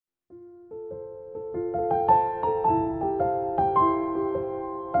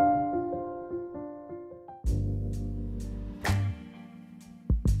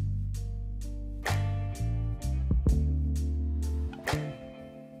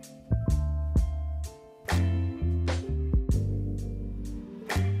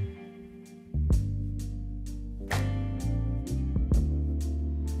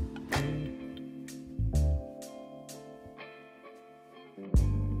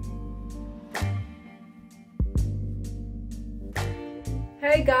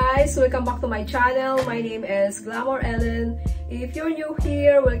Hey guys, welcome back to my channel. My name is Glamour Ellen. If you're new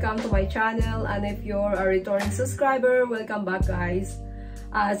here, welcome to my channel, and if you're a returning subscriber, welcome back guys.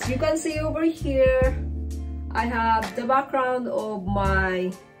 As you can see over here, I have the background of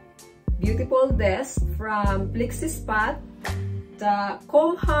my beautiful desk from Flexispot, the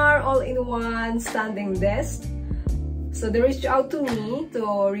comb hair all-in-one standing desk. So they reached out to me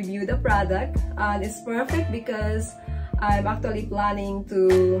to review the product, and it's perfect because I'm actually planning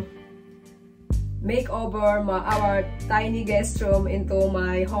to make over our tiny guest room into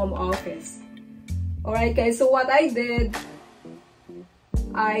my home office. Alright guys, so what I did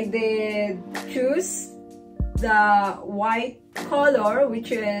choose the white color,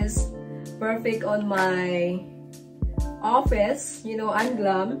 which is perfect on my office. You know, I'm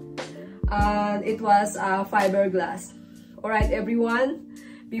GLAM, and it was a fiberglass. Alright everyone,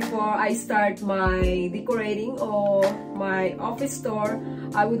 before I start my decorating or my office store,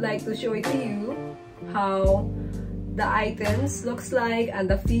 I would like to show it to you how the items looks like and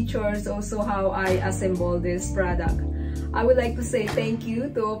the features, also how I assemble this product. I would like to say thank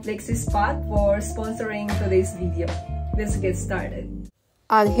you to Flexispot for sponsoring today's video. Let's get started.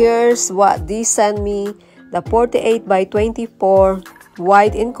 And here's what they sent me: the 48 by 24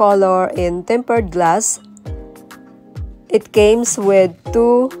 white in color in tempered glass. It comes with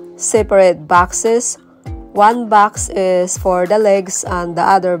two separate boxes. One box is for the legs and the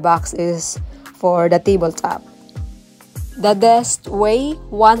other box is for the tabletop. The desk weighs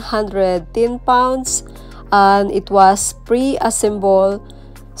 110 pounds and it was pre-assembled,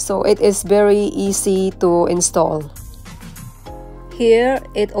 so it is very easy to install. Here,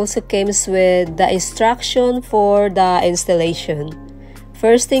 it also comes with the instruction for the installation.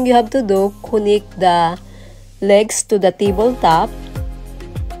 First thing you have to do, connect the legs to the tabletop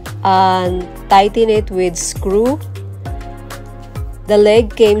and tighten it with screw. The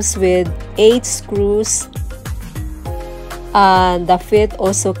leg comes with 8 screws and the feet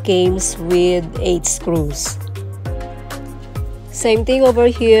also comes with 8 screws. Same thing over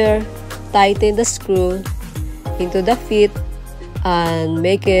here, tighten the screw into the feet and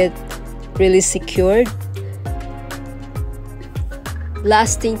make it really secured.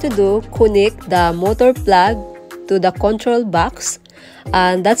 Last thing to do, connect the motor plug to the control box,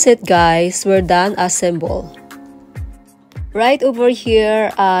 and that's it guys, we're done assemble. Right over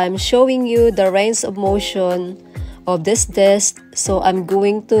here, I'm showing you the range of motion of this desk. So I'm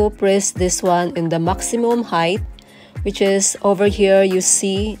going to press this one in the maximum height, which is over here you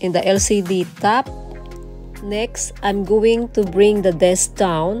see in the LCD top. Next, I'm going to bring the desk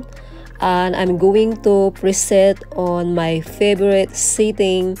down and I'm going to preset on my favorite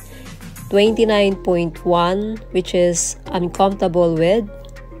seating 29.1, which is I'm comfortable with.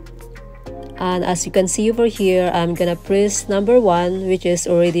 And as you can see over here, I'm gonna press number 1, which is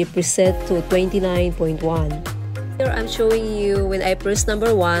already preset to 29.1. Here I'm showing you when I press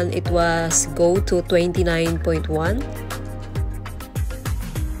number 1, it was go to 29.1.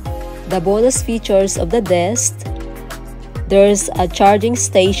 The bonus features of the desk: there's a charging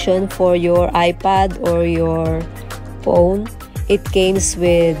station for your iPad or your phone. It comes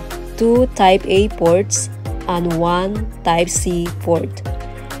with 2 Type A ports and 1 Type C port.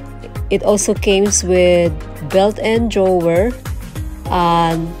 It also comes with built-in drawer,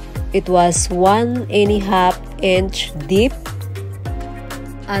 and it was 1.5 inch deep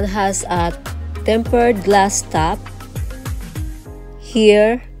and has a tempered glass top.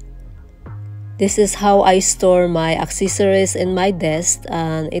 Here, this is how I store my accessories in my desk,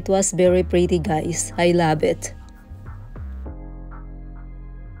 and it was very pretty guys. I love it.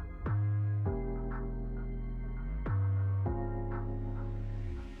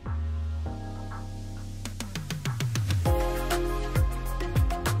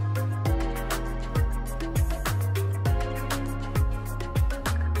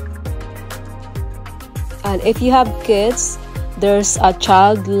 And if you have kids, there's a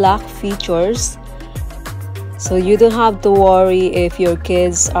child lock features, so you don't have to worry if your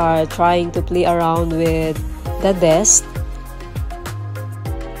kids are trying to play around with the desk.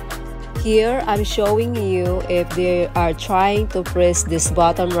 Here I'm showing you if they are trying to press this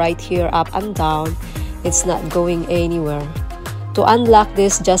button right here up and down, it's not going anywhere. To unlock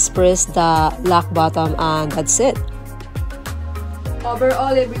this, just press the lock button and that's it.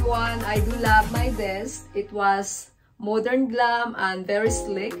 Overall everyone, I do love my desk. It was modern, glam, and very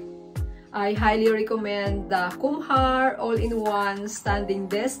slick. I highly recommend the comb hair all-in-one standing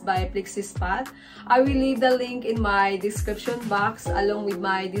desk by Flexispot. I will leave the link in my description box along with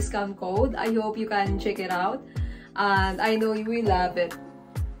my discount code. I hope you can check it out, and I know you will love it.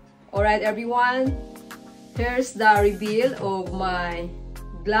 Alright everyone, here's the reveal of my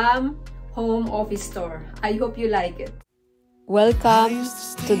GLAM home office store. I hope you like it. Welcome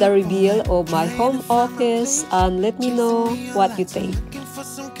to the reveal of my home office, and let me know what you think.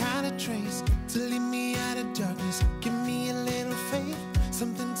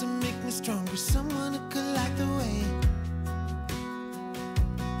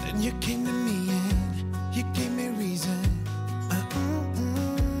 You came to me and you gave me reason. I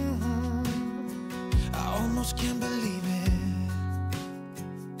almost can't believe it.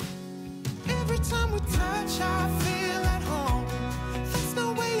 Every time we touch, I feel at home. There's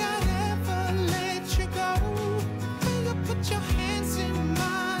no way I'd ever let you go. When you put your hands in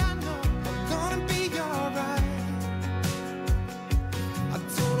mine, I know I'm gonna be alright. I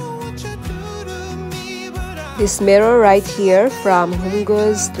don't know what you do to me, but This mirror right here from Home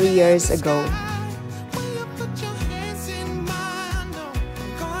Goods 3 years ago.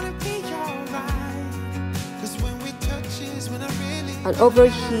 And over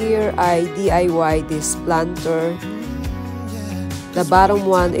here, I DIY this planter. The bottom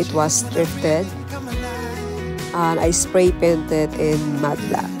one, it was thrifted. And I spray painted in matte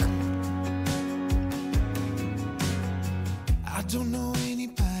black. I don't know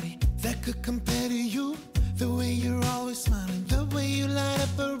anybody that could compare to you. The way you're always smiling, the way you light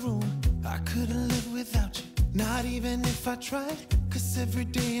up a room. I couldn't live without you, not even if I tried. Cause every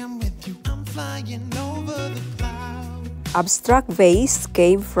day I'm with you, I'm flying over the clouds. Abstract vase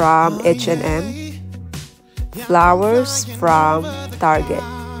came from H&M. Flowers from Target.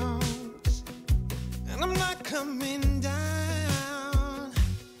 And I'm not coming down.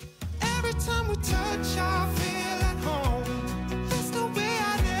 Every time we touch, I feel at home. There's no way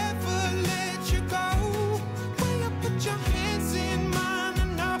I'd ever let you go. When you put your hands in mine,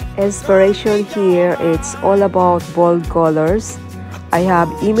 enough. Inspiration here, it's all about bold colors. I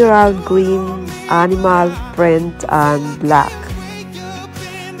have emerald green, animal print, and black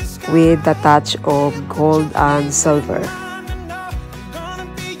with a touch of gold and silver.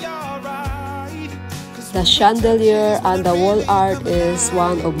 The chandelier and the wall art is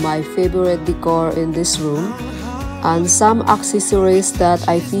one of my favorite decor in this room, and some accessories that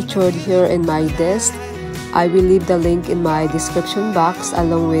I featured here in my desk. I will leave the link in my description box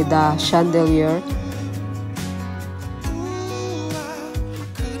along with the chandelier.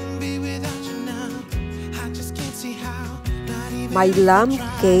 My lamp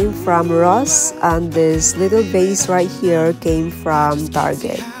came from Ross, and this little vase right here came from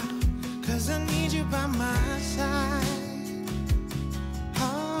Target.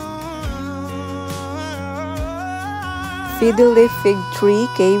 Fiddle leaf fig tree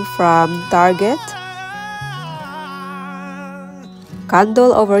came from Target.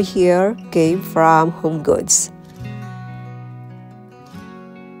 Candle over here came from Home Goods.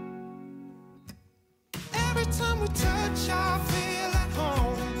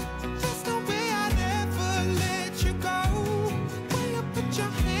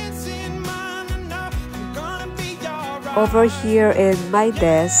 Over here in my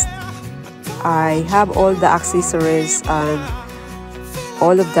desk, I have all the accessories, and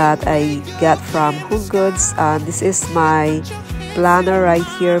all of that I got from Home Goods. And this is my planner right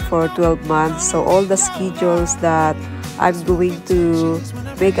here for 12 months. So all the schedules that I'm going to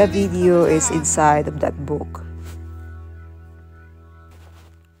make a video is inside of that book.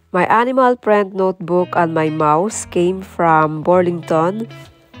 My animal print notebook and my mouse came from Burlington.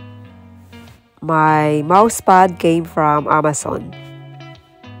 My mouse pad came from Amazon.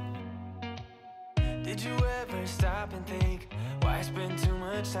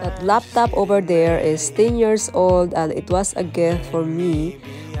 That laptop over there is 10 years old, and it was a gift for me,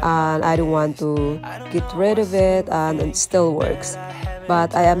 and I don't want to get rid of it, and it still works.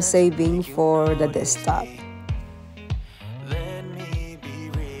 But I am saving for the desktop.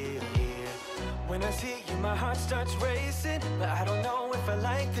 When I see you, my heart starts racing, but I don't know if I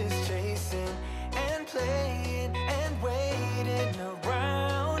like this chasing and playing and waiting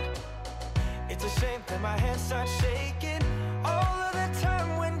around. It's a shame that my hands start shaking all of the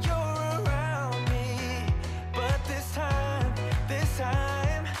time when you're around me. But this time,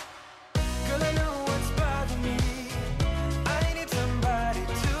 girl, I know what's bothering me. I need somebody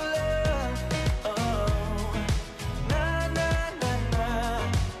to love. Oh, nah, nah, nah, nah.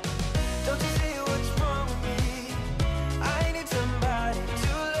 Don't you see what's wrong with me? I need somebody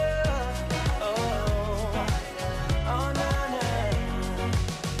to love. Oh, oh, nah, nah.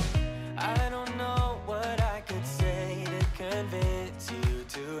 I don't know what I could say to convince you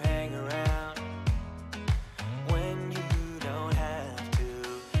to hang around when you don't have to.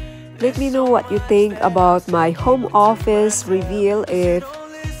 Let me know what you think about my home office reveal, if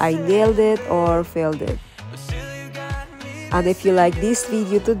I nailed it or failed it. But still you got me And if you like this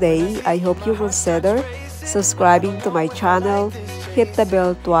video today, I hope you consider subscribing to my channel. Hit the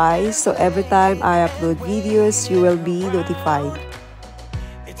bell twice so every time I upload videos, you will be notified.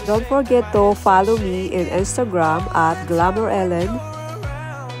 Don't forget to follow me in Instagram at Glamour Ellen.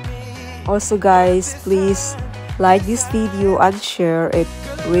 Also guys, please like this video and share. It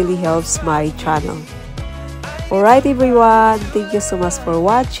really helps my channel. Alright everyone, thank you so much for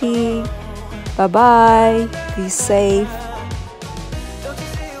watching. Bye bye. Be safe.